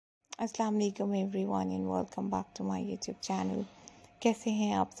अस्सलाम वालेकुम everyone and welcome back to my YouTube channel. कैसे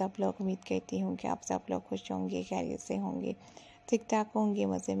हैं आप सब लोग? उम्मीद करती हूँ कि आप सब लोग खुश होंगे, खैरियत से होंगे, ठीक ठाक होंगे,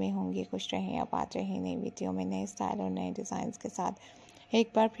 मज़े में होंगे, खुश रहें। अब आ रहे हैं नई वीडियो में नए स्टाइल और नए डिज़ाइंस के साथ।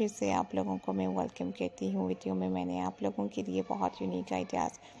 एक बार फिर से आप लोगों को मैं वेलकम करती हूँ। वीडियो में मैंने आप लोगों के लिए बहुत यूनिक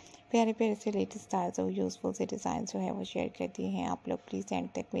आइडियाज़, प्यारे प्यारे से लेटेस्ट स्टाइल्स और यूज़फुल से डिज़ाइन जो है वो शेयर कर दिए हैं। आप लोग प्लीज़ एंड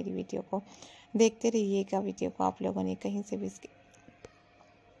तक मेरी वीडियो को देखते रहिएगा। वीडियो को आप लोगों ने कहीं से भी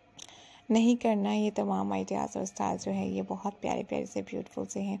नहीं करना। ये तमाम आइडियाज़ और स्टाइल जो है ये बहुत प्यारे प्यारे से ब्यूटीफुल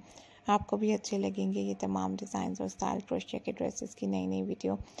से हैं, आपको भी अच्छे लगेंगे। ये तमाम डिज़ाइंस और स्टाइल क्रोशे के ड्रेसेस की नई नई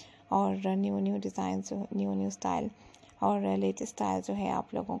वीडियो और न्यू डिज़ाइंस, न्यू स्टाइल और लेटेस्ट स्टाइल जो है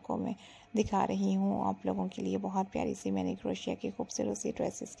आप लोगों को मैं दिखा रही हूँ। आप लोगों के लिए बहुत प्यारी सी मैंने क्रोशे की खूबसूरत सी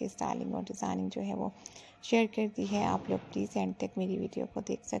ड्रेसेस की स्टाइलिंग और डिज़ाइनिंग जो है वो शेयर कर दी है। आप लोग प्लीज़ एंड तक मेरी वीडियो को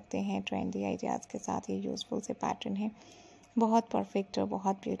देख सकते हैं। ट्रेंडी आइडियाज़ के साथ ये यूज़फुल से पैटर्न है, बहुत परफेक्ट और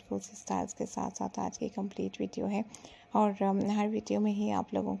बहुत ब्यूटीफुल से स्टाइल्स के साथ साथ आज की कंप्लीट वीडियो है। और हर वीडियो में ही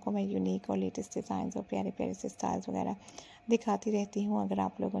आप लोगों को मैं यूनिक और लेटेस्ट डिज़ाइंस और प्यारे प्यारे से स्टाइल्स वगैरह दिखाती रहती हूँ। अगर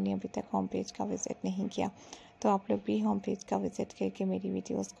आप लोगों ने अभी तक होम पेज का विज़िट नहीं किया तो आप लोग भी होम पेज का विज़िट करके मेरी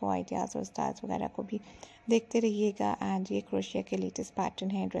वीडियोस को, आइडियाज़ और स्टाइल्स वगैरह को भी देखते रहिएगा। एंड ये क्रोशिया के लेटेस्ट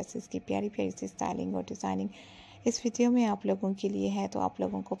पैटर्न है, ड्रेसेस की प्यारी प्यारी सी स्टाइलिंग और डिज़ाइनिंग इस वीडियो में आप लोगों के लिए है। तो आप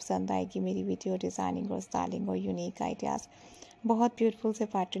लोगों को पसंद आएगी मेरी वीडियो। डिज़ाइनिंग और स्टाइलिंग और यूनिक आइडियाज़, बहुत ब्यूटीफुल से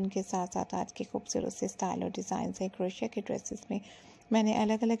पैटर्न के साथ साथ आज के खूबसूरत से स्टाइल और डिज़ाइन है। क्रोशिया के ड्रेसेस में मैंने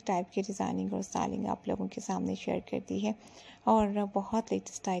अलग अलग टाइप की डिज़ाइनिंग और स्टाइलिंग आप लोगों के सामने शेयर कर दी है और बहुत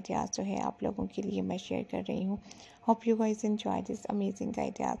लेटेस्ट आइडियाज़ जो है आप लोगों के लिए मैं शेयर कर रही हूँ। Hope you guys enjoy this amazing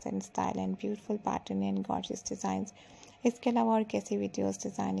ideas and style and beautiful pattern and gorgeous designs. इसके अलावा और कैसी वीडियोस,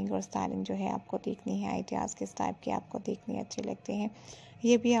 डिज़ाइनिंग और स्टाइलिंग जो है आपको देखनी है, आइडियाज़ किस टाइप के आपको देखने अच्छे लगते हैं,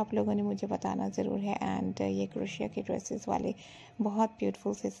 ये भी आप लोगों ने मुझे बताना ज़रूर है। एंड ये क्रोशिया के ड्रेसेस वाले बहुत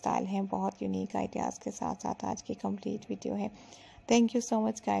ब्यूटीफुल से स्टाइल हैं, बहुत यूनिक आइडियाज़ के साथ साथ आज की कंप्लीट वीडियो है। Thank you so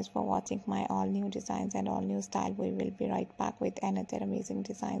much guys for watching my all new designs and all new style. We will be right back with another amazing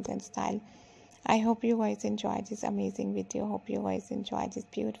designs and style. I hope you guys enjoy this amazing video. Hope you guys enjoy this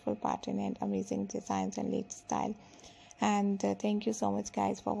beautiful pattern and amazing designs and latest style. And thank you so much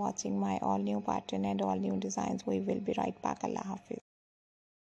guys for watching my all new pattern and all new designs. We will be right back. Allah Hafiz.